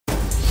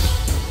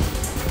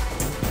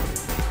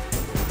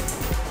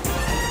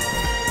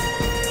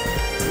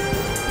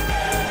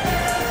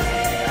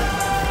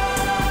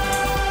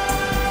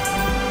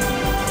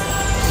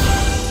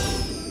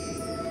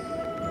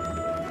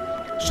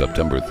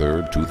September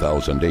 3rd,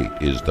 2008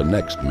 is the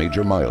next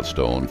major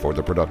milestone for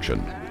the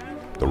production.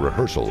 The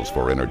rehearsals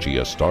for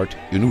Energia start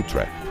in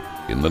Utrecht,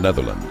 in the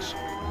Netherlands.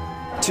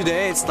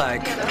 Today it's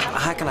like,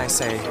 how can I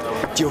say,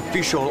 the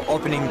official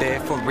opening day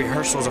for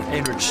rehearsals of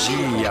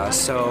Energia.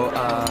 So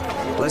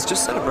let's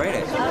just celebrate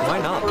it. Why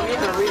not?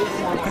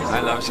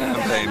 I love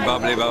champagne.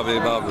 Bubbly, bubbly,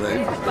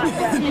 bubbly.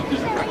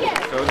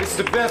 So it's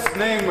the best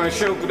name a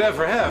show could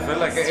ever have,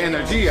 like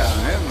Energia.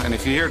 And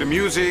if you hear the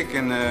music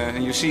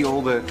and you see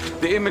all the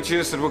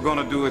images that we're going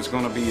to do, it's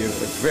going to be a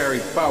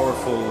very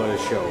powerful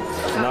show.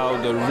 Now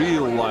the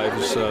real life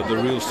is the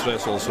real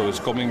stress also is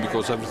coming,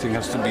 because everything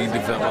has to be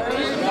developed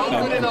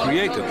and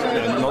created.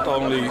 And not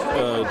only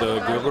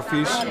the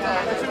choreographies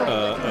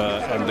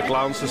and the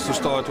clowns has to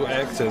start to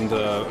act, and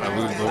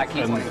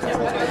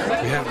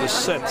we have the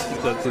set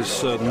that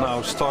is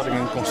now starting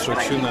in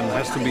construction and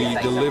has to be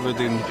delivered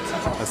in,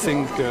 I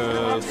think,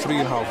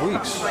 3.5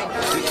 weeks.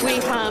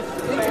 We have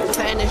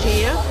for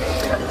Energia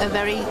a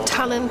very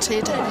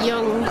talented,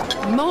 young,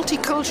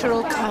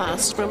 multicultural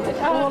cast from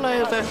all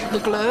over the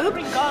globe,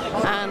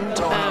 and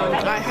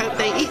I hope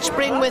they each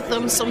bring with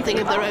them something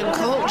of their own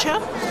culture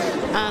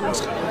and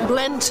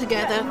blend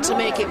together to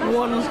make it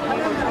one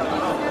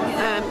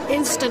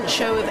instant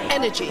show of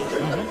energy.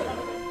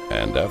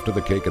 And after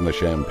the cake and the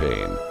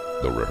champagne,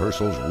 the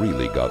rehearsals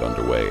really got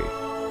underway.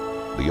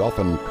 The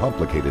often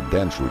complicated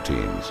dance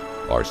routines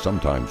are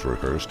sometimes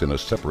rehearsed in a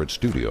separate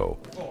studio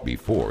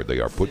before they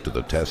are put to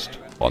the test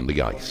on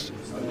the ice.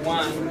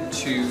 1,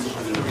 2,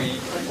 3,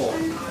 4.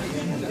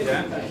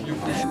 Yeah. 1, 2, 3,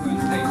 4,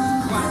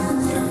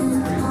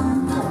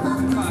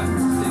 5,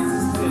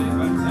 6, 7,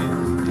 8.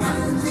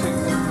 1, 2,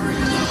 3.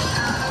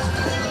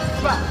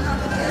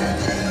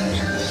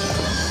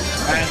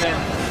 And then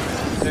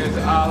there's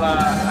Ala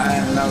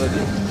and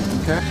Melody.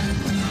 Okay.